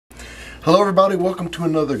Hello everybody, welcome to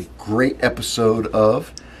another great episode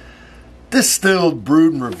of Distilled,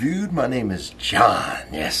 Brewed, and Reviewed. My name is John.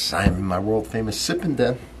 Yes, I'm in my world famous sipping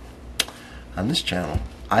den. On this channel,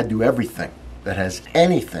 I do everything that has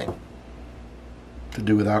anything to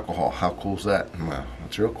do with alcohol. How cool is that? Well,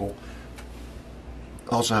 that's real cool.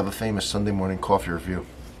 I also have a famous Sunday morning coffee review,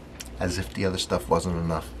 as if the other stuff wasn't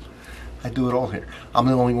enough. I do it all here. I'm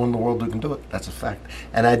the only one in the world who can do it. That's a fact.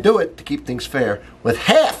 And I do it to keep things fair with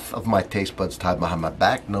half of my taste buds tied behind my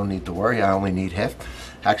back. No need to worry. I only need half.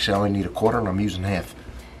 Actually, I only need a quarter, and I'm using half.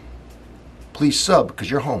 Please sub,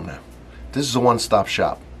 because you're home now. This is a one-stop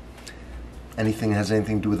shop. Anything that has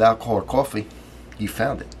anything to do with alcohol or coffee, you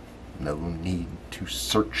found it. No need to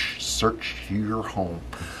search your home.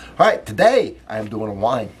 All right, today I am doing a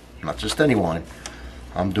wine. Not just any wine.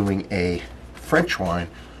 I'm doing a French wine.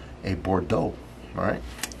 A Bordeaux, all right?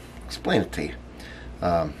 Explain it to you.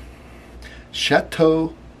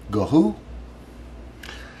 Chateau Garraud.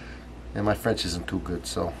 And my French isn't too good,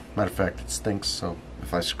 so matter of fact, it stinks. So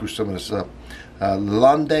if I screw some of this up,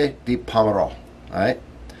 Lalande de Pomerol, all right?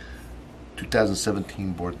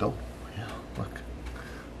 2017 Bordeaux. Yeah,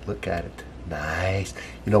 look at it. Nice.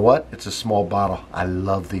 You know what? It's a small bottle. I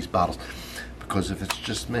love these bottles because if it's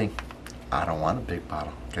just me, I don't want a big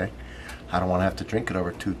bottle. Okay. I don't want to have to drink it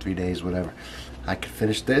over 2-3 days, whatever. I could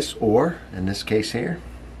finish this, or in this case here,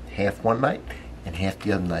 half one night and half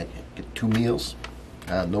the other night. Get 2 meals,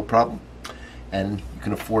 no problem. And you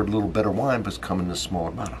can afford a little better wine, but it's coming in a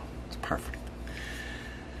smaller bottle. It's perfect.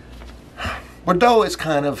 Bordeaux is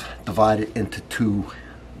kind of divided into 2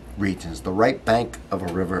 regions: the right bank of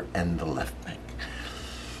a river and the left bank.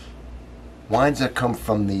 Wines that come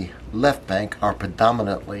from the left bank are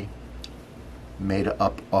predominantly made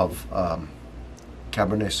up of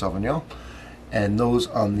Cabernet Sauvignon, and those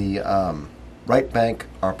on the right bank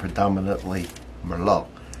are predominantly Merlot.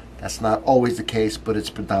 That's not always the case, but it's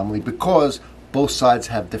predominantly because both sides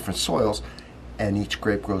have different soils and each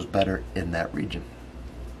grape grows better in that region.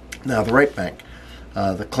 Now the right bank,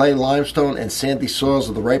 the clay, limestone, and sandy soils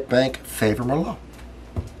of the right bank favor Merlot.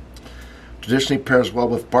 Traditionally pairs well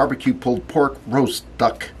with barbecue, pulled pork, roast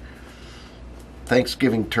duck,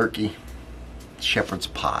 Thanksgiving turkey, shepherd's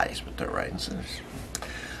pies, what they're writing says.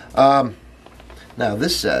 Now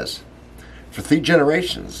this says, for 3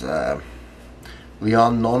 generations, Léon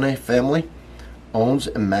Nony family owns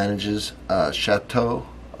and manages Chateau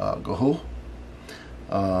Garraud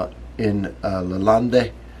in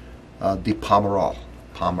Lalande de Pomerol.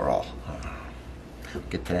 We'll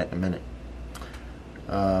get to that in a minute.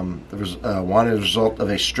 The wine is a result of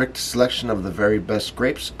a strict selection of the very best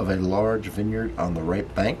grapes of a large vineyard on the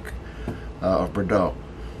right bank of Bordeaux,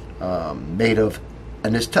 made of,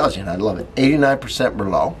 and this tells you, and I love it, 89%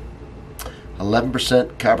 Merlot,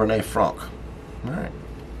 11% Cabernet Franc. All right.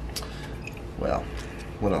 Well,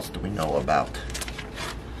 what else do we know about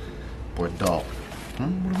Bordeaux?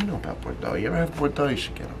 What do we know about Bordeaux? You ever have Bordeaux? You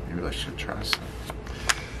should get them. You really should try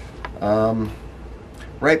some.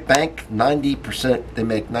 Right bank, 90%. They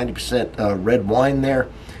make 90% red wine there.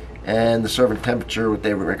 And the serving temperature, what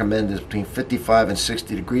they would recommend, is between 55 and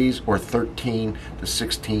 60 degrees or 13 to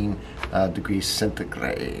 16 degrees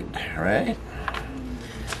centigrade, right?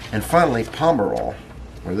 And finally, Pomerol,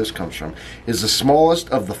 where this comes from, is the smallest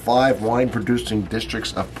of the 5 wine-producing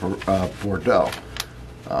districts of Bordeaux.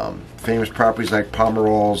 Famous properties like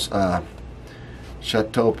Pomerol's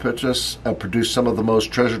Chateau Garraud produce some of the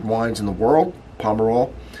most treasured wines in the world.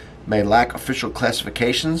 Pomerol may lack official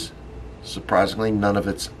classifications. Surprisingly, none of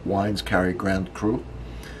its wines carry Grand Cru.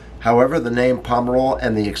 However, the name Pomerol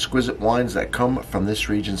and the exquisite wines that come from this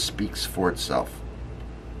region speaks for itself.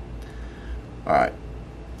 All right,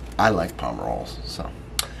 I like Pomerols, so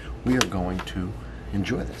we are going to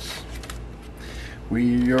enjoy this.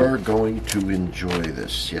 We are going to enjoy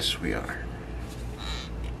this. Yes, we are.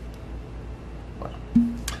 Well,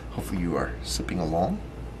 hopefully you are sipping along.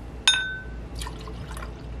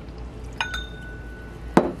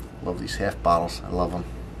 Love these half bottles. I love them.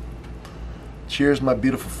 Cheers, my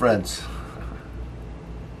beautiful friends.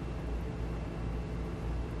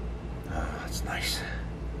 Oh, that's nice.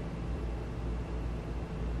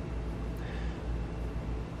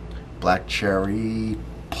 Black cherry,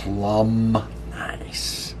 plum.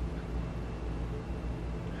 Nice.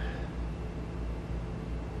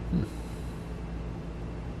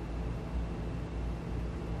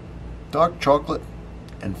 Dark chocolate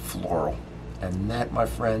and floral. And that, my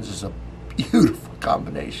friends, is a beautiful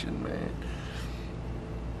combination, man.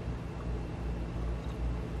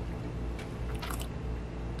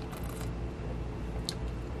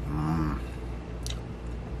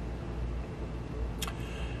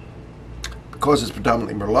 Because it's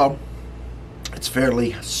predominantly Merlot, It's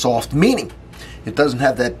fairly soft, meaning it doesn't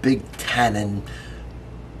have that big tannin,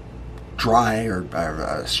 dry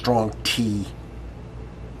or strong tea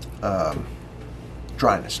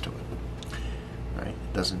dryness to it. Right?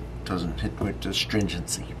 It doesn't hit with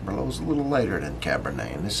astringency. Merlot's a little lighter than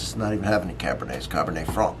Cabernet, and this is not even having any Cabernet. It's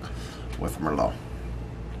Cabernet Franc with Merlot.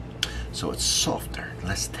 So it's softer,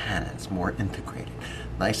 less tannins, more integrated.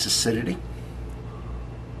 Nice acidity.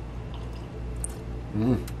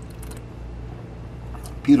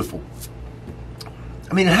 Beautiful.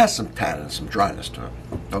 I mean, it has some tannin, some dryness to it.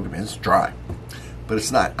 Don't get me, it's dry, but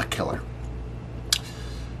it's not a killer.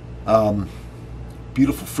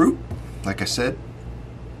 Beautiful fruit, like I said.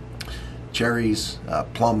 Cherries,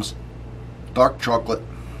 plums, dark chocolate.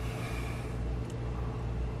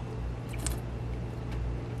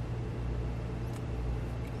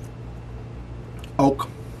 Oak.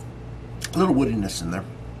 A little woodiness in there.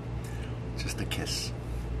 Just a kiss.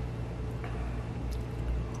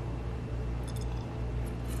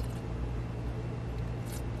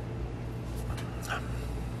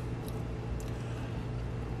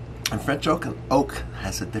 And French oak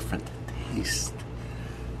has a different taste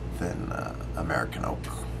than American oak.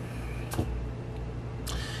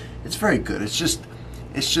 It's very good. It's just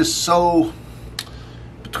so,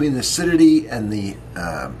 between the acidity and the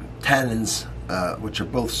tannins, which are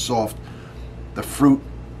both soft, the fruit,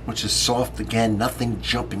 which is soft again, nothing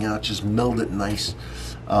jumping out, just melded nice,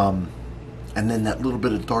 and then that little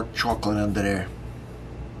bit of dark chocolate under there.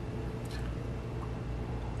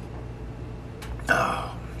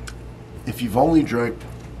 Oh, if you've only drank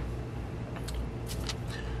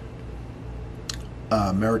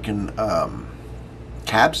American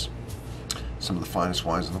cabs, some of the finest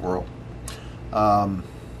wines in the world,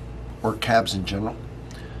 or cabs in general,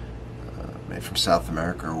 made from South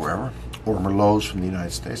America or wherever, or Merlots from the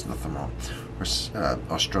United States, nothing wrong, or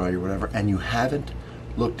Australia, or whatever, and you haven't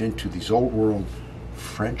looked into these old world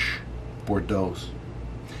French Bordeaux's,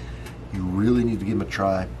 you really need to give them a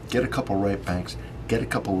try. Get a couple right banks, get a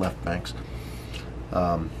couple left banks.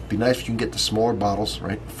 Be nice if you can get the smaller bottles,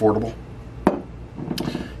 right? Affordable,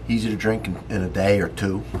 easy to drink in a day or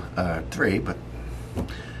two, 3, but you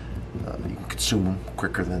can consume them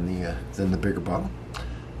quicker than the bigger bottle.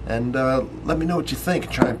 And let me know what you think.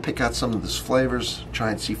 Try and pick out some of those flavors.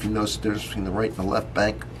 Try and see if you notice the difference between the right and the left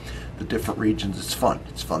bank, the different regions. It's fun.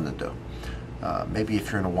 It's fun to do. Maybe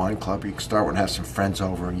if you're in a wine club, you can start with and have some friends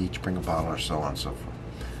over and you each bring a bottle or so on and so forth.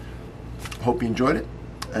 Hope you enjoyed it.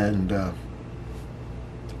 And,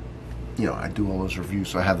 you know, I do all those reviews,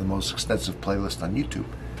 so I have the most extensive playlist on YouTube.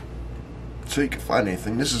 So you can find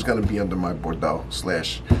anything. This is going to be under my Bordeaux /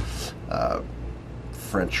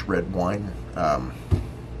 French red wine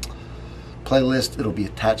playlist. It'll be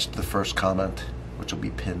attached to the first comment, which will be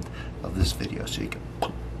pinned of this video, so you can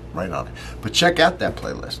put right on it. But check out that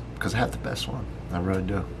playlist, because I have the best one. I really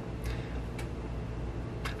do.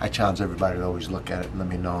 I challenge everybody to always look at it and let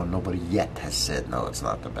me know. Nobody yet has said, no, it's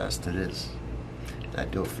not the best. It is. I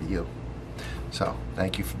do it for you. So,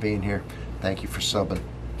 thank you for being here. Thank you for subbing.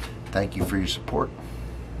 Thank you for your support.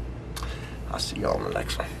 I'll see y'all in the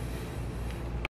next one.